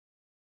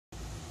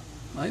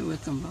Hi,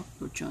 welcome back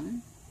to our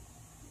channel.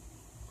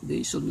 Today,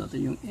 solve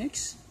natin yung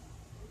x.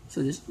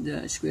 So,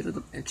 the square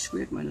root of x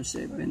squared minus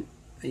 7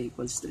 ay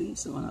equals 3.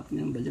 So, hanapin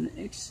ng value ng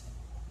x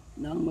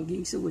na ang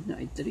magiging sagot na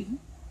ay 3.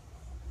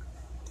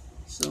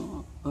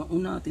 So, ang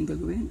una natin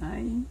gagawin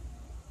ay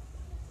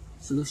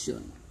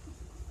solution.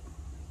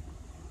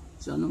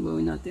 So, anong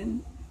gawin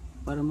natin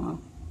para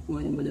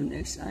makakuha yung value ng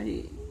x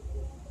ay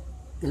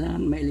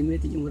kailangan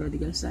ma-eliminate yung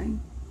radical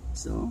sign.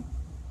 So,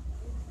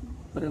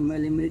 para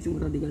ma-eliminate yung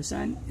radical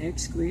sign,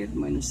 x squared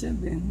minus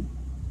 7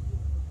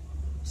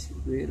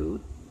 square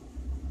root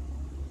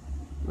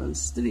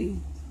equals 3.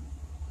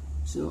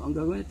 So, ang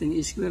gagawin natin,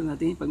 i-square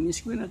natin. Pag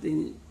ni-square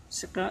natin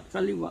sa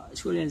kaliwa,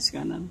 square yan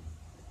sa kanan.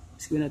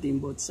 Square natin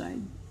both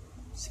side.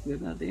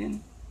 Square natin.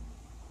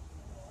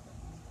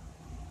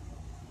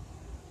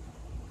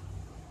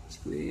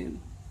 Square.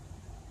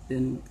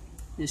 Then,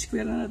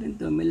 i-square na natin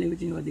ito. May limit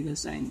yung radical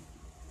sign.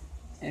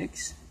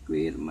 X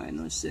square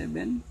minus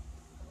 7.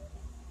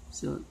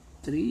 So,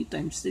 3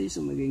 times 3,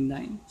 so magiging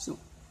 9. So,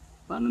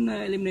 paano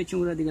na-eliminate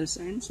yung radical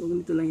sign? So,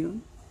 ganito lang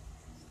yun.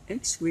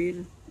 X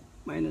squared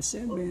minus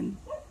 7.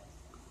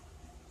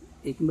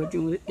 I-convert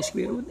yung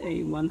square root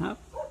ay 1/2.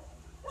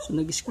 So,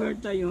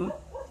 nag-square tayo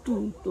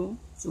 2 to.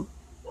 So,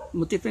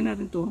 multiply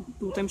natin to.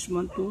 2 times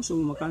 1, 2. So,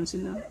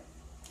 makancel na.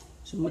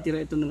 So, matira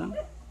ito na lang.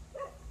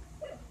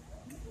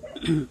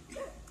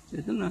 So,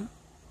 ito na.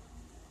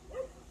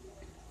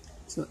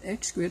 So,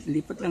 x squared,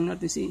 lipat lang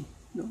natin si,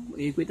 no?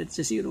 I-equate natin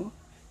sa 0.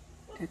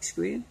 X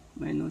squared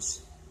minus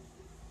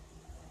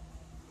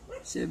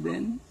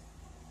 7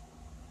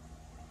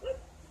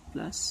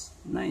 plus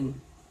 9.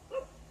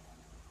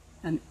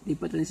 And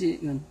lipat natin si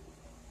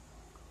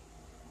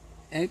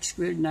x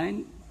squared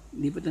 9,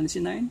 lipat natin si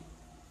 9.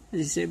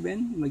 Kasi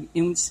 7,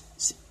 yung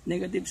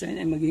negative sign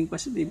ay magiging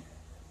positive.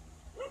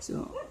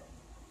 So,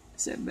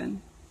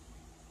 7.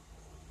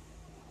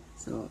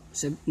 So,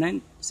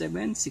 9,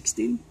 7,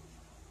 16.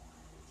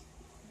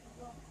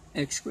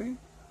 X squared.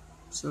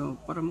 So,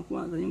 para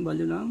makuha natin yung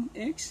value ng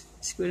x,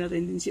 square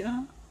natin din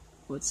siya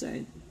both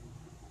side.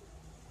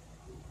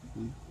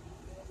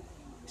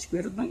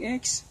 Square root ng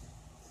x,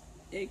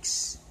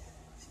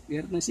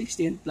 square root ng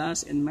 16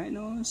 plus and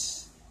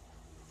minus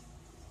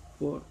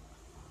 4.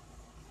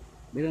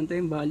 Meron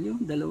tayong value,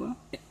 dalawa,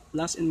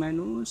 plus and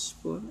minus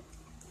 4.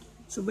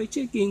 So, by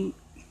checking,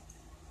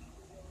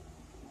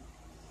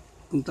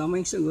 kung tama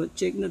yung sagot,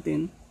 check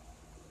natin.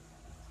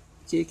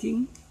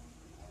 Checking.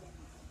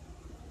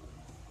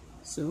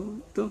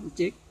 So, ito,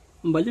 check.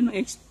 Ang value ng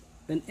x,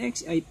 then x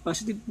ay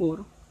positive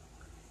 4.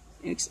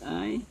 X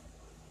ay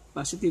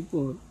positive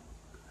 4.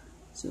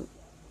 So,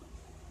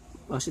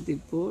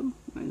 positive 4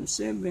 minus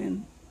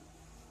 7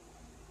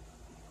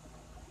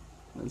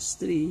 plus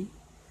 3.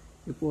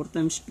 4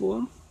 times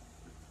 4,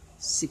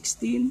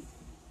 16.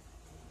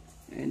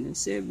 And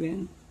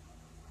 7.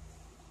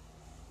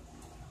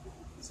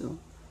 So,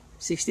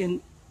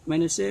 16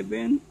 minus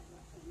 7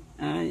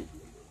 ay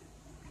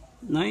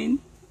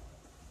 9.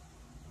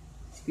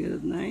 Square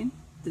root of 9,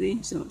 3.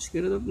 So,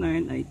 square root of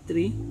 9 ay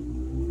 3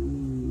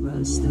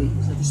 plus 3.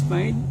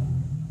 Satisfied.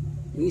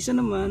 Yung isa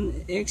naman,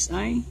 x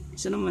ay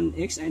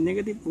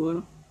negative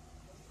 4.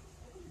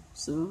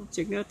 So,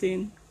 check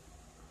natin.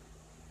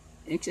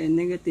 X ay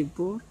negative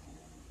 4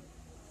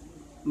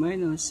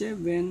 minus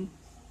 7,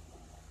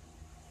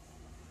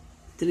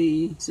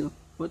 3. So,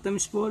 4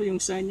 times 4, yung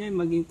sign niya ay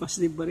maging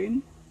positive pa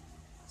rin.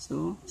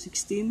 So,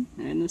 16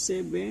 minus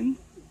 7.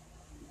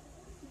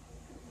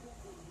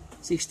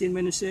 16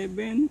 minus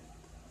 7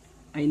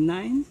 ay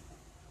 9.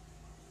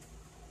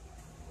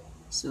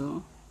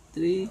 So,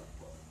 3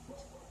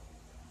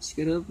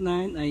 square root of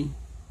 9 ay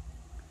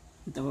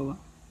kita ba?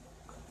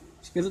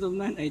 Square root of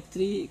 9 ay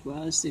 3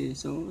 equals 3.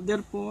 So,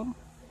 therefore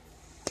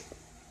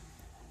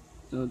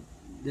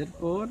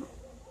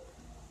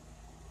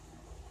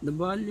the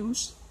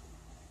values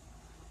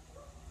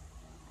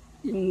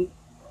yung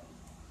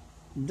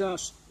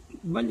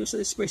value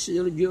satisfies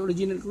the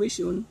original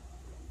equation.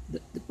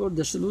 Therefore,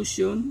 the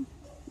solution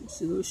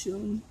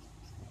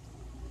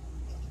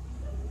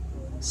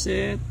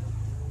set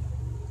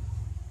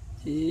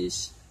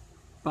is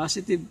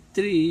positive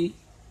 3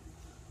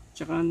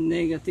 tsaka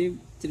negative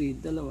 3,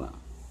 dalawa.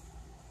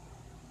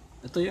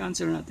 Ito yung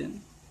answer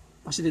natin.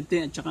 Positive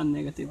 3 at tsaka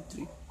negative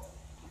 3.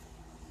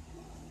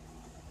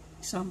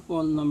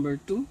 Example number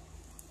 2.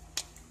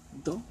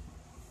 Ito.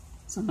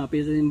 So,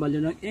 napitin yung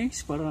value ng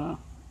x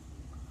para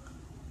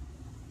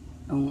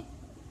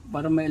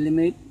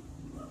ma-eliminate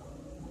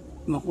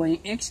makuha yung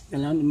x,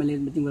 kailangan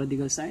i-eliminate yung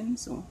radical sign.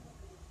 So,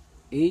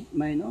 8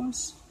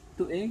 minus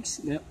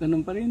 2x,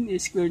 ganun pa rin,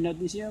 i-square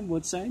natin siya,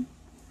 both side.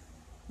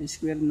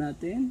 I-square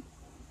natin.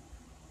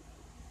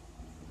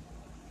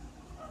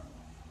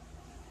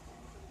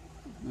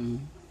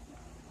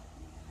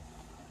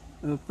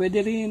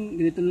 Pwede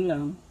rin, ganito na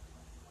lang.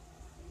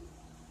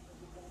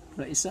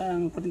 Para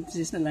isang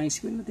parenthesis na lang,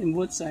 i-square natin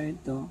both side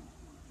to.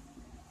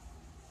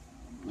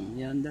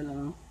 Yan,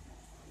 dalawa.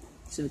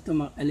 So, ito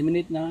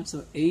eliminate na.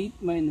 So,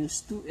 8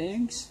 minus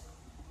 2x.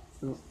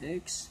 So,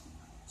 x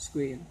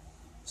squared.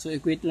 So,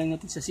 equate lang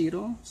natin sa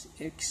 0. Si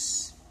x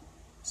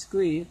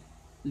square.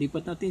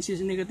 Lipat natin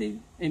siya sa negative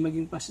ay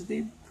maging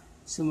positive.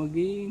 So,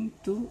 maging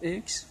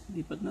 2x.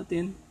 Lipat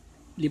natin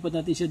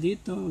siya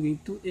dito. Maging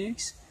 2x.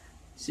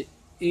 Si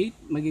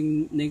 8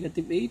 maging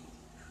negative 8.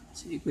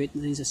 So, equate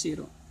natin sa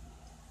 0.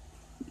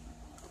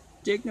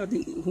 Check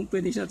natin kung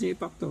pwede natin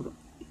i-factor.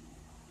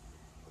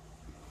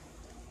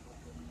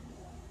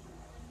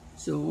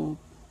 So,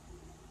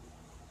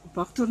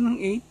 factor ng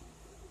 8,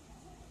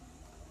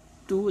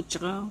 2 at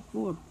saka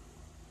 4.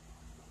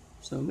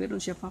 So,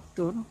 meron siya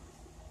factor.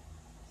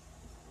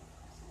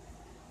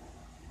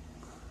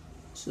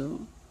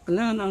 So,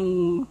 kailangan ang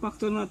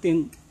factor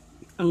natin,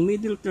 ang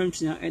middle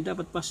terms niya ay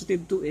dapat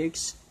positive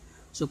 2x.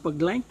 So, pag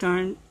like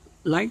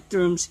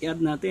terms, i-add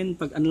natin.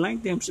 Pag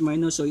unlike terms,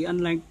 minus. So,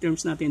 i-unlike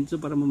terms natin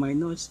ito para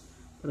ma-minus.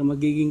 Para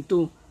magiging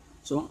 2.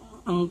 So,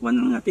 ang kuwan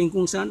lang natin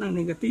kung saan ang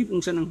negative, kung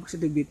saan ang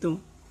positive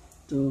dito.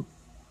 So,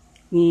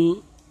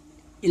 kung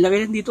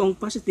ilagay natin dito ang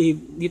positive,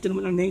 dito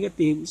naman ang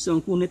negative. So,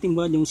 ang kunin natin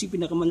value, yung si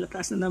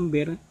pinakamataas na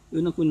number,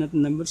 yun ang kunin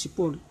natin number si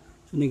 4.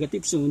 So,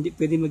 negative. So, hindi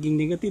pwede maging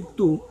negative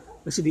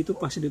 2 kasi dito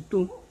positive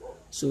 2.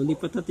 So,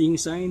 lipat natin yung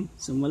sign.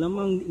 So,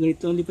 malamang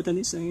ganito ang lipat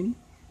natin yung sign.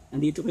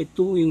 Andito kay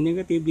 2 yung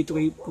negative, dito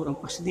kay 4 ang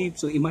positive.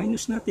 So,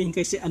 i-minus natin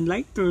kasi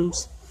unlike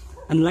terms,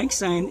 unlike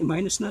sign,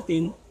 i-minus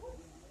natin.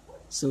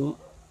 So,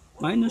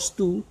 minus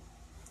 2.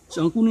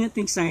 So, ang kunin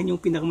natin sign,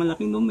 yung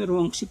pinakamalaking numero,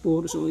 ang si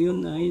 4. So,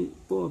 yun ay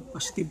 4,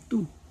 positive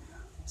 2.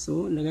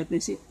 So, lagay natin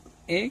si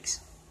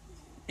x.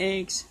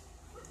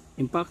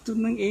 Yung factor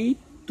ng 8,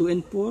 2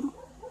 and 4.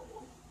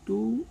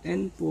 2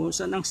 and 4.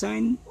 Saan ang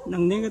sign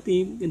ng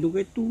negative? Doon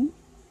kay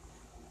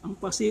 2. Ang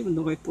positive,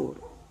 doon kay 4.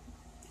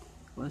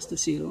 Equals to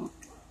 0.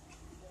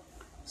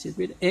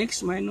 Sipit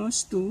x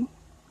minus 2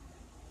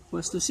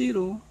 equals to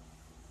 0.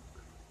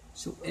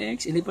 So,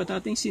 x, ilipat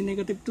natin si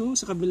negative 2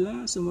 sa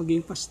kabila. So,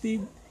 maging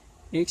positive.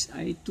 X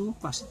ay 2,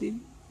 positive.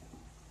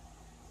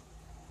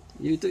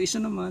 Ito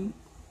isa naman.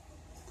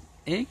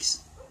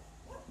 X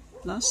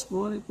plus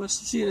 4 equals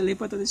to 0.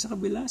 Lipat natin sa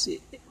kabila. Si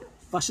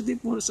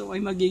positive 4. So, ay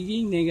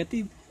magiging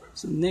negative.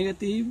 So,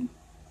 negative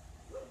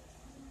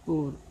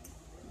 4.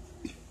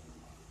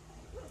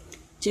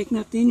 Check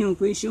natin yung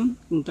equation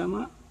kung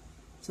tama.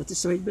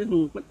 Satisfied ba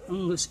kung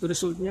ang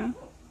result niya?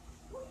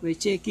 By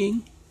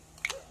checking.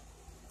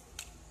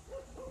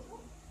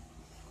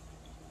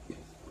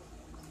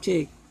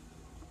 Check.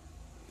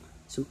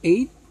 So,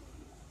 8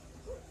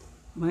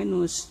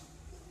 minus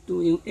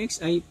 2. Yung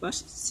x ay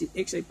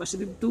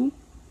positive 2.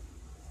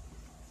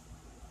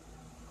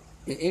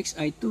 X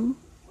ay 2.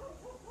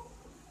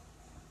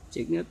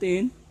 Check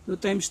natin. 2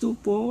 times 2,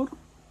 4.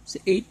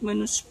 So, 8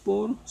 minus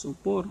 4. So,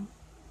 4.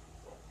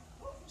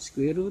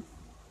 Square root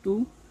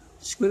 2.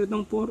 Square root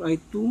ng 4 ay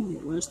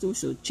 2. Equals 2.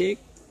 So, check.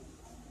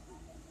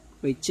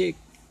 By check.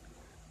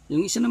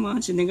 Yung isa naman,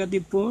 si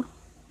negative 4.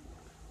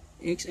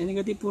 X ay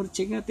negative 4.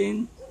 Check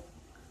natin.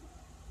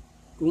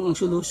 Kung ang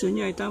solusyon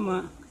niya ay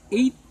tama.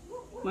 8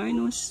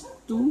 minus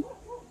 2.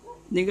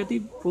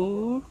 Negative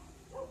 4.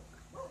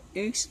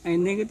 X ay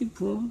negative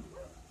 4.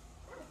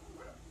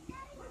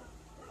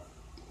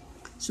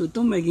 So,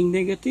 ito maging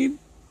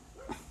negative.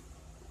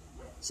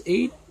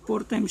 8.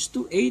 4 times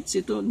 2. 8.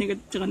 So, ito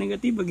negative, tsaka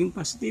negative. Maging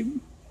positive.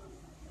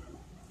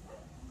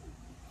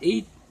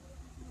 8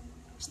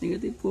 is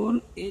negative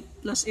 4.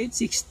 8 plus 8,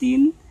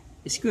 16.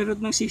 Square root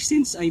ng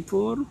 16 ay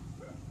 4.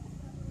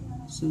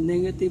 So,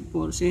 negative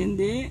 4. So,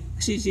 hindi.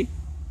 Kasi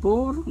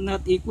 4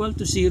 not equal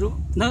to 0.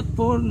 Not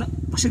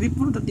 4, positive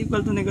 4 not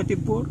equal to negative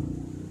 4.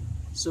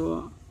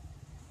 So,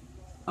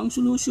 ang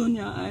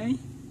solution niya ay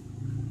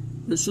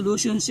the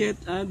solution set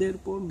ay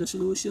therefore the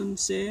solution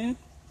set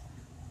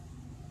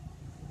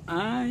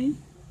ay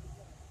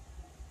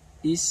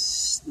is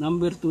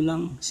number 2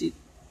 lang. Si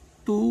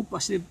 2,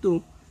 positive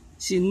 2.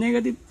 Si 4,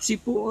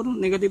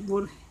 negative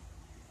 4,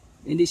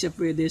 hindi siya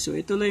pwede. So,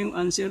 ito lang yung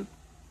answer,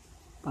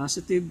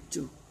 positive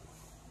 2.